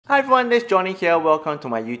Hi everyone, this is Johnny here. Welcome to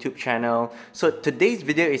my YouTube channel. So today's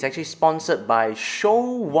video is actually sponsored by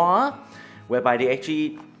ssouwao, whereby they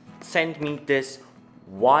actually sent me this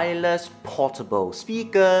wireless portable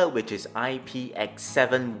speaker which is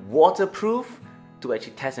IPX7 waterproof to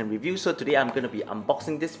actually test and review. So today I'm going to be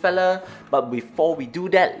unboxing this fella, but before we do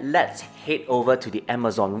that, let's head over to the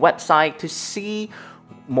Amazon website to see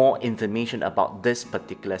more information about this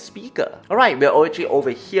particular speaker. Alright, we're actually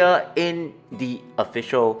over here in the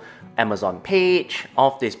official Amazon page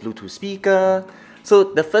of this Bluetooth speaker. So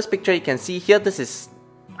the first picture you can see here, this is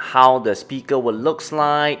how the speaker will looks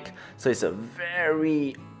like. So it's a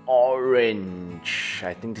very orange,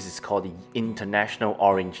 I think this is called the international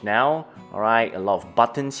orange now. Alright, a lot of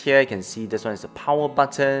buttons here. You can see this one is the power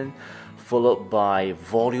button, followed by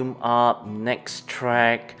volume up, next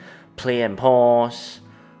track, play and pause.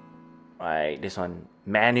 Right, this one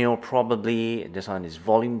manual probably, this one is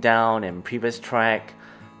volume down and previous track,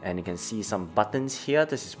 and you can see some buttons here.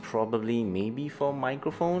 This is probably maybe for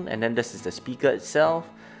microphone, and then this is the speaker itself,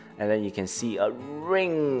 and then you can see a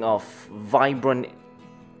ring of vibrant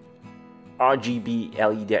RGB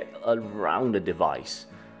LED around the device.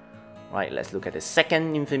 Right, let's look at the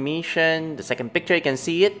second information. The second picture, you can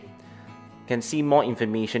see it. You can see more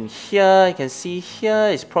information here. You can see here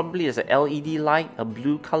is probably there's a LED light, a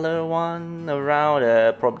blue color one around.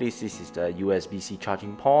 Probably this is the USB-C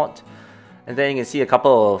charging port. And then you can see a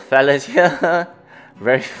couple of fellas here,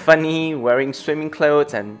 very funny, wearing swimming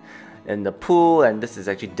clothes and in the pool. And this is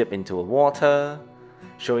actually dipped into water,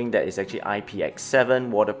 showing that it's actually IPX7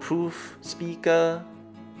 waterproof speaker.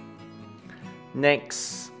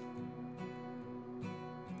 Next,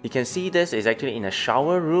 you can see this is actually in a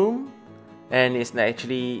shower room. And it's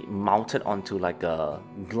actually mounted onto like a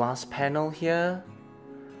glass panel here.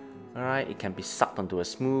 Alright, it can be sucked onto a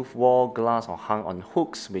smooth wall glass or hung on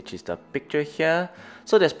hooks, which is the picture here.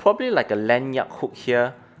 So there's probably like a lanyard hook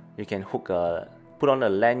here. You can put on a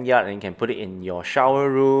lanyard and you can put it in your shower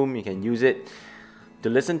room. You can use it to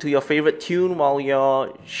listen to your favorite tune while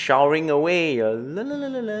you're showering away. La la la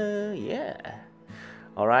la la, yeah.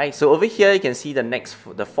 Alright, so over here you can see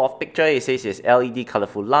the fourth picture. It says it's LED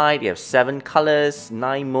colorful light. You have 7 colors,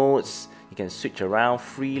 9 modes. You can switch around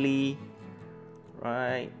freely.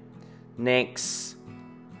 Right. Next,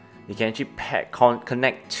 you can actually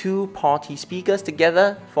connect 2 party speakers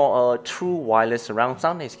together for a true wireless surround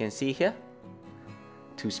sound, as you can see here.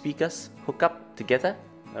 2 speakers hook up together,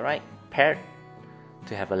 alright, paired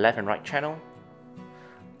to have a left and right channel.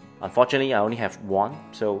 Unfortunately, I only have one,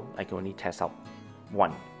 so I can only test out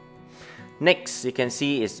one. Next, you can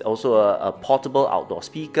see it's also a portable outdoor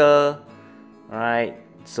speaker. Alright,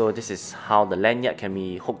 so this is how the lanyard can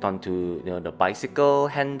be hooked onto the bicycle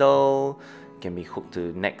handle. It can be hooked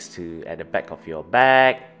to at the back of your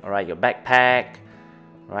bag. Alright, your backpack.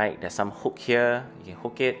 Right, there's some hook here. You can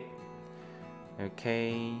hook it.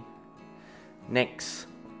 Okay. Next,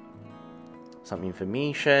 some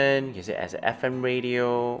information. You can see it as an FM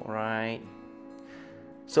radio. Right.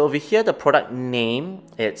 So over here, the product name,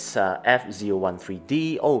 it's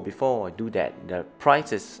F013D. Oh, before I do that, the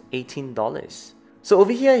price is $18. So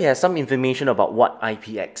over here, you have some information about what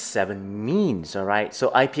IPX7 means, alright?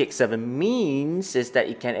 So IPX7 means is that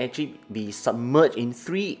it can actually be submerged in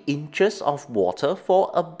 3 inches of water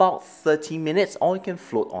for about 30 minutes, or it can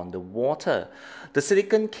float on the water. The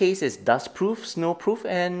silicone case is dustproof, snowproof,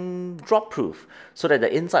 and drop-proof, so that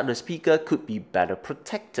the inside of the speaker could be better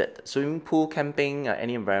protected. Swimming pool, camping,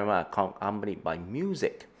 any environment accompanied by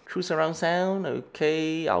music. True surround sound,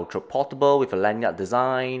 okay, ultra portable with a lanyard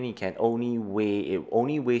design. It only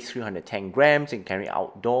weighs 310 grams and carry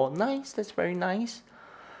outdoor. Nice, that's very nice.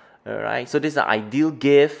 Alright, so this is an ideal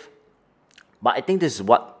gift. But I think this is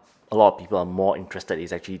what a lot of people are more interested in,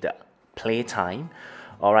 is actually the playtime.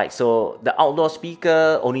 Alright, so the outdoor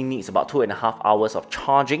speaker only needs about 2.5 hours of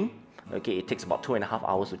charging. Okay, it takes about 2.5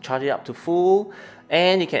 hours to charge it up to full.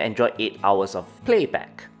 And you can enjoy 8 hours of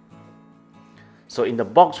playback. So in the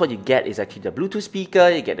box, what you get is actually the Bluetooth speaker,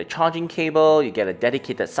 you get the charging cable, you get a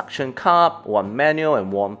dedicated suction cup, 1 manual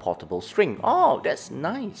and 1 portable string. Oh, that's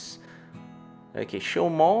nice. Okay, show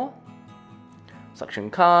more.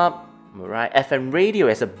 Suction cup, alright. FM radio,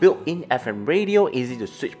 as a built-in FM radio, easy to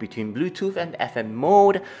switch between Bluetooth and FM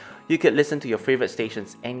mode. You could listen to your favorite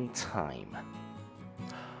stations anytime.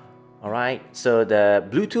 Alright, so the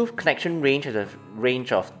Bluetooth connection range has a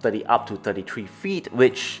range of 30 up to 33 feet,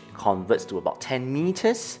 which converts to about 10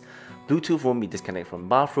 meters. Bluetooth won't be disconnected from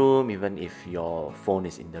bathroom, even if your phone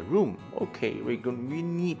is in the room. Okay, we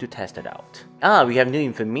need to test it out. We have new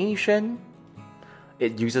information.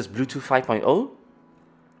 It uses Bluetooth 5.0.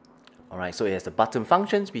 Alright, so it has the button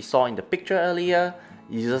functions we saw in the picture earlier,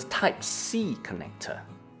 uses Type-C connector.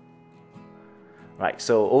 Right,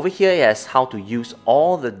 so over here it has how to use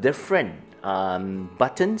all the different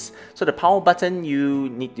buttons. So the power button, you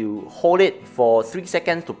need to hold it for 3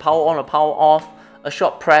 seconds to power on or power off. A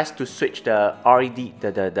short press to switch the LED,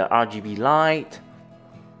 the RGB light.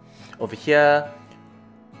 Over here,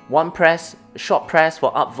 one press, short press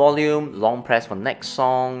for up volume, long press for next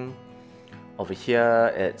song. Over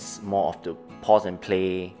here, it's more of the pause and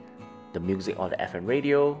play the music or the FM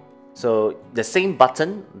radio. So the same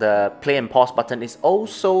button, the play and pause button, is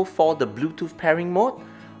also for the Bluetooth pairing mode.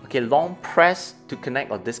 Okay, long press to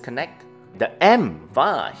connect or disconnect. The M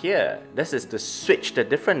bar here, this is to switch the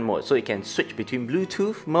different modes, so you can switch between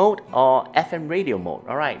Bluetooth mode or FM radio mode.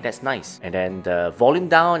 Alright, that's nice. And then the volume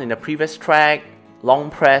down in the previous track, long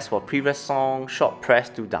press for previous song, short press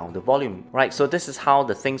to down the volume. Right, so this is how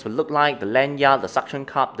the things will look like, the lanyard, the suction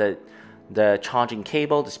cup, the charging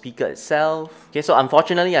cable, the speaker itself. Okay, so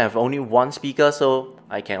unfortunately I have only one speaker, so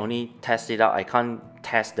I can only test it out. I can't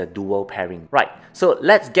test the dual pairing. Right, so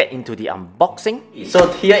let's get into the unboxing.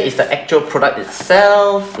 So here is the actual product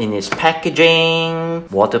itself in its packaging.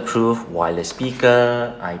 Waterproof wireless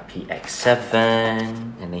speaker, IPX7,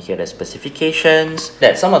 and then here are the specifications.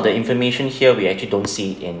 That some of the information here we actually don't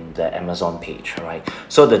see in the Amazon page. Alright,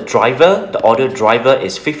 so the driver, the audio driver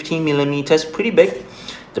is 15mm, pretty big.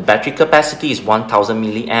 The battery capacity is 1000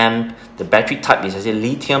 milliamp. The battery type is a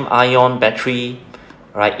lithium-ion battery.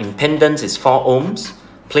 Right, impedance is 4 ohms.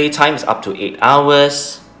 Playtime is up to 8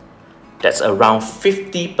 hours. That's around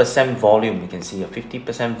 50% volume. You can see a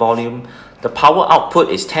 50% volume. The power output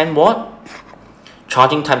is 10 watt.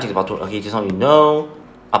 Charging time takes about this one we know.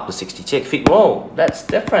 Up to 66 feet. Whoa, that's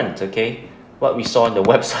different. Okay, what we saw on the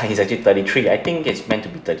website is actually 33. I think it's meant to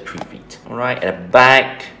be 33 feet. Alright, at the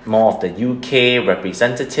back, more of the UK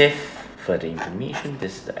representative. Further information,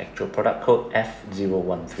 this is the actual product code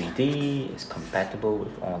F013D. It's compatible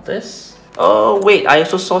with all this. Oh wait, I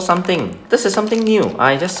also saw something. This is something new.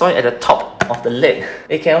 I just saw it at the top of the lid.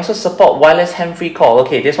 It can also support wireless hand-free call.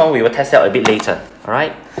 Okay, this one we will test out a bit later.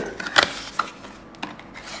 Alright.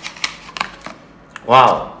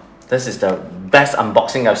 Wow, this is the best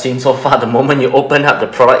unboxing I've seen so far. The moment you open up, the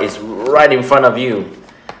product is right in front of you.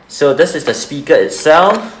 So this is the speaker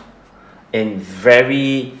itself in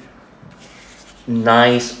very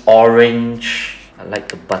nice orange. I like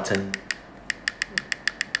the button.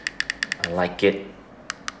 I like it.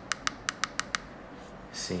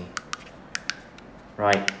 See,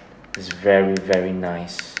 right? It's very, very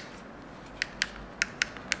nice.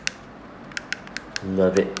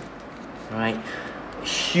 Love it. Right?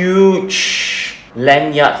 Huge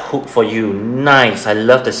lanyard hook for you. Nice. I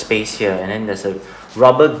love the space here. And then there's a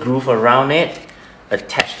rubber groove around it,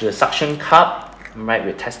 attached to the suction cup. Right,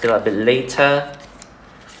 we'll test it out a bit later.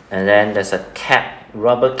 And then there's a cap,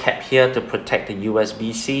 rubber cap here to protect the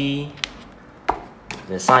USB-C.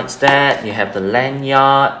 Besides that, you have the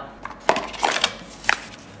lanyard.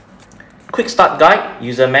 Quick start guide,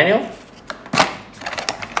 user manual.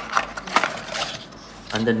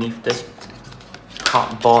 Underneath this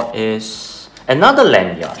cardboard is another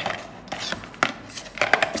lanyard.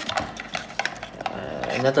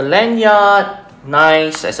 Another lanyard,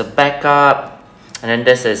 nice as a backup. And then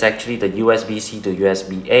this is actually the USB-C to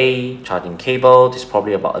USB-A charging cable. This is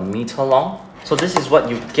probably about 1 meter long. So this is what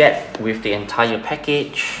you get with the entire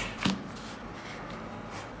package.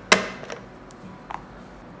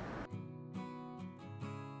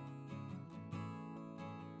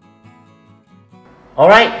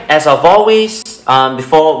 Alright, as of always,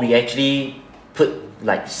 before we actually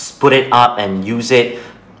put it up and use it,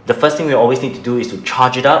 the first thing we always need to do is to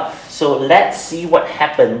charge it up. So let's see what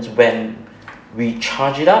happens when we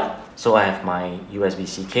charge it up. So I have my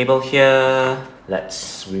USB-C cable here.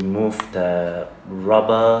 Let's remove the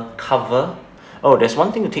rubber cover. Oh, there's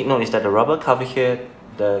one thing to take note is that the rubber cover here,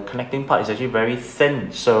 the connecting part is actually very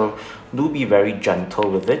thin. So do be very gentle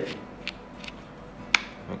with it.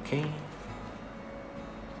 Okay.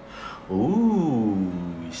 Ooh,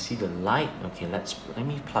 you see the light? Okay, let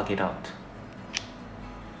me plug it out.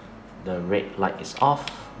 The red light is off.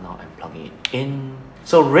 Now I'm plugging it in.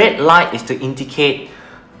 So red light is to indicate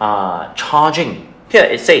charging. Here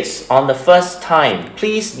it says, on the first time,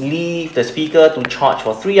 please leave the speaker to charge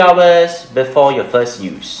for 3 hours before your first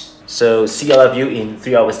use. So see all of you in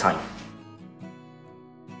 3 hours time.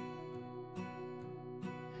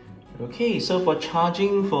 Okay, so for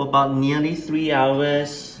charging for about nearly 3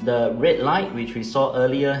 hours, the red light which we saw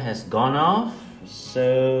earlier has gone off.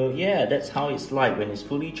 So yeah, that's how it's like when it's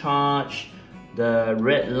fully charged. The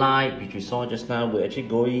red light which we saw just now will actually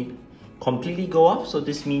completely go off, so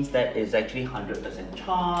this means that it's actually 100%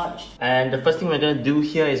 charged. And the first thing we're going to do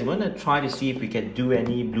here is we're going to try to see if we can do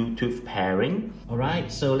any Bluetooth pairing.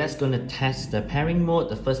 Alright, so let's going to test the pairing mode.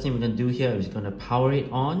 The first thing we're going to do here is going to power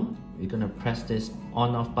it on. We're going to press this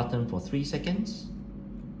on-off button for 3 seconds.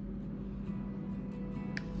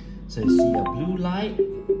 So you see a blue light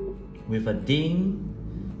with a ding,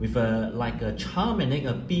 with a like a charm and then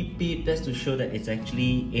a beep beep. That's to show that it's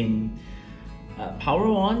actually in power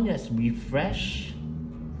on. Let's refresh.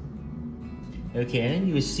 Okay, and then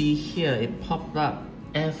you will see here it popped up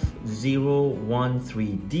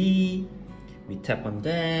F013D. We tap on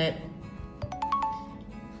that.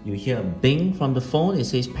 You hear a bing from the phone. It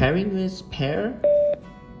says pairing with pair.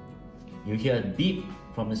 You hear a beep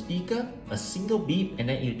from the speaker, a single beep, and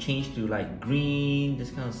then you change to like green, this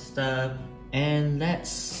kind of stuff. And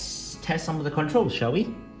let's test some of the controls, shall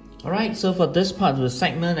we? Alright, so for this part of the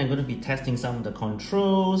segment, I'm going to be testing some of the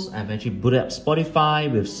controls. I've actually booted up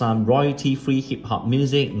Spotify with some royalty-free hip-hop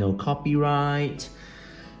music, no copyright.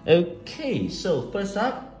 Okay, so first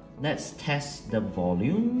up, let's test the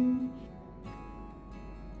volume.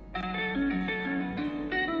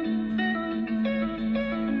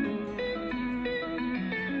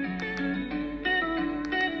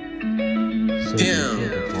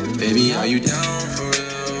 Damn, baby, are you down for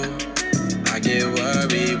real? I get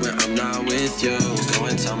worried when I'm not with you. Go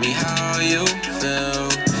and tell me how you feel.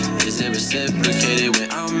 Is it reciprocated when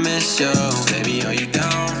I miss you? Baby, are you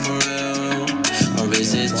down for real? Or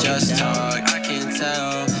is it just talk? I can't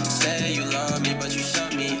tell. Say you love me, but you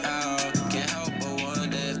shut me out. Can't help but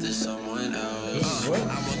wonder if there's someone else. I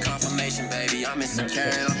want confirmation, baby. I'm insecure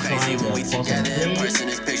and I'm crazy when we together in person.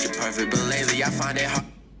 It's picture perfect, but lately I find it hard.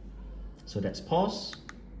 So that's pause.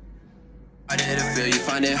 I didn't feel you,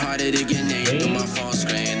 find it harder to get near you through my phone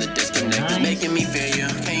screen. The disconnect is making me feel you.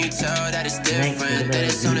 Can you tell that it's different? That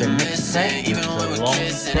it's something missing. Even when we're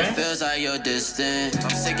kissing, it feels like you're distant.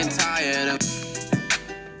 I'm sick and tired of.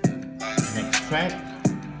 Next track.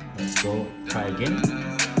 Let's go. Try again.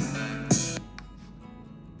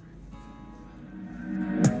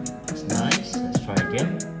 That's nice. Let's try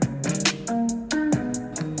again.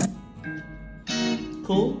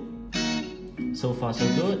 Cool. So far so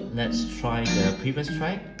good. Let's try the previous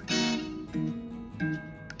track.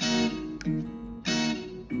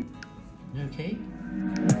 Okay.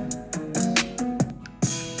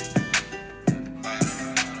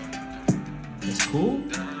 That's cool.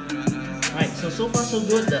 Right, so far so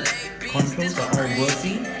good. The controls are all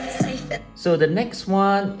working. So the next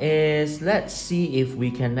one is, let's see if we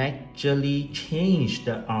can actually change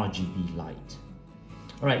the RGB light.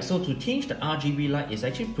 Alright, so to change the RGB light is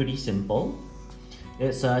actually pretty simple.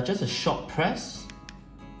 It's just a short press.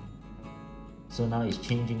 So now it's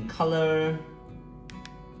changing color.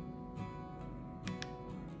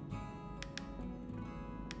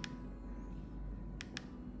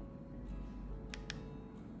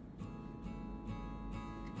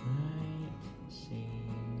 Right, let's see.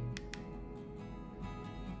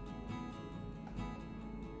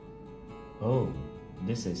 Oh,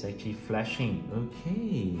 this is actually flashing.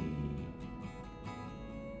 Okay.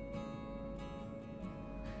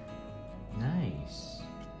 Nice.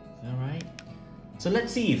 Alright. So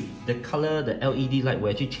let's see if the color, the LED light will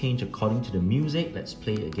actually change according to the music. Let's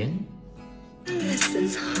play it again. This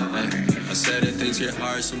is hard. I said that things get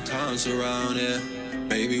hard sometimes around here.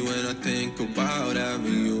 Baby, when I think about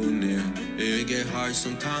having you near, it get hard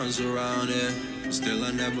sometimes around here. Still, I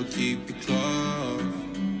never keep you close.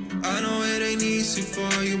 I know it ain't easy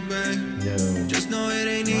for you, babe. No. Just know it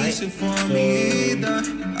ain't easy for me either.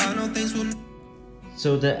 I know things will.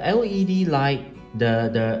 So the LED light,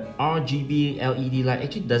 the RGB LED light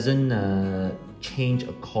actually doesn't change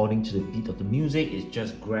according to the beat of the music. It's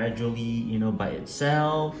just gradually, you know, by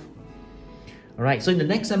itself. Alright, so in the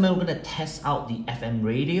next segment, we're going to test out the FM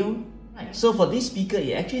radio. Right, so for this speaker,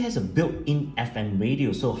 it actually has a built-in FM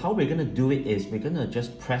radio. So how we're going to do it is, we're going to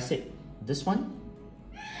just press it, this one.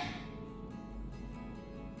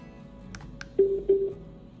 And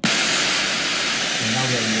now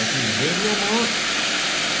we're in the radio mode.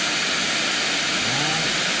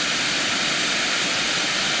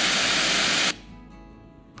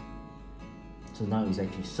 So now it's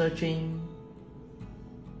actually searching.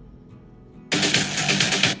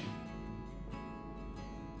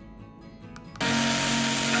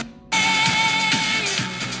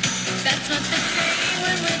 That's what they say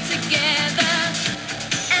when we're together.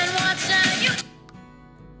 And watch how you.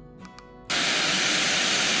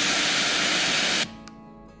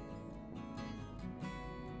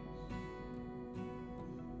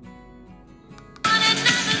 On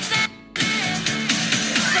another day,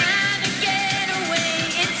 trying to get away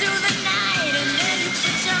into the night.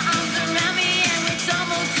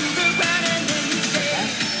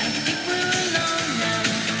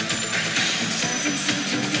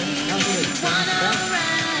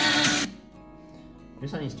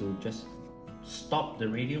 one is to just stop the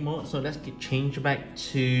radio mode. So let's change back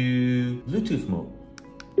to Bluetooth mode.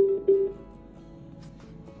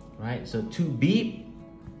 Right, so to beep.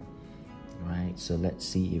 Right, so let's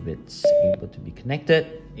see if it's able to be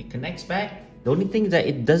connected. It connects back. The only thing is that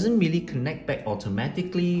it doesn't really connect back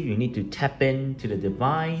automatically. You need to tap into the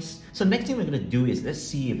device. So next thing we're going to do is let's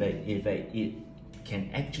see if it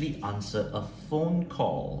can actually answer a phone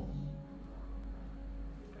call.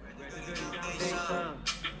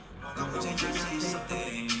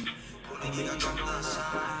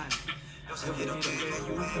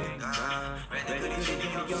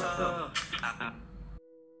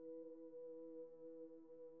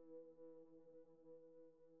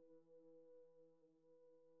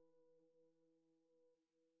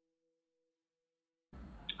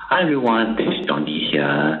 Hi everyone, this is Johnny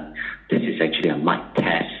here. This is actually a mic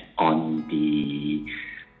test on the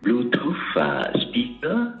Bluetooth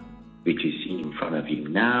speaker, which you see in front of you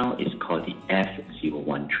now. It's called the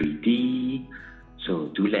F013D. So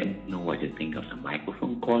do let me know what you think of the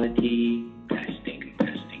microphone quality. Testing,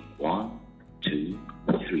 testing, 1, 2,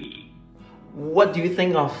 3. What do you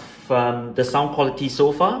think of the sound quality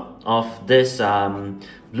so far of this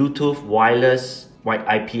Bluetooth wireless white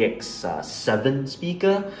IPX7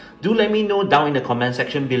 speaker? Do let me know down in the comment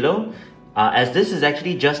section below, as this is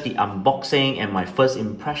actually just the unboxing and my first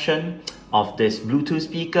impression of this Bluetooth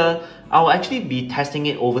speaker. I'll actually be testing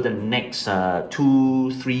it over the next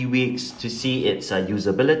 2-3 weeks to see its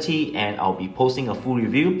usability, and I'll be posting a full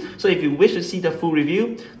review. So if you wish to see the full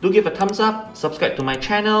review, do give a thumbs up, subscribe to my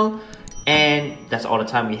channel, and that's all the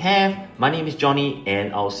time we have. My name is Johnny,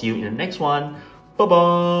 and I'll see you in the next one. Bye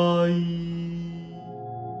bye.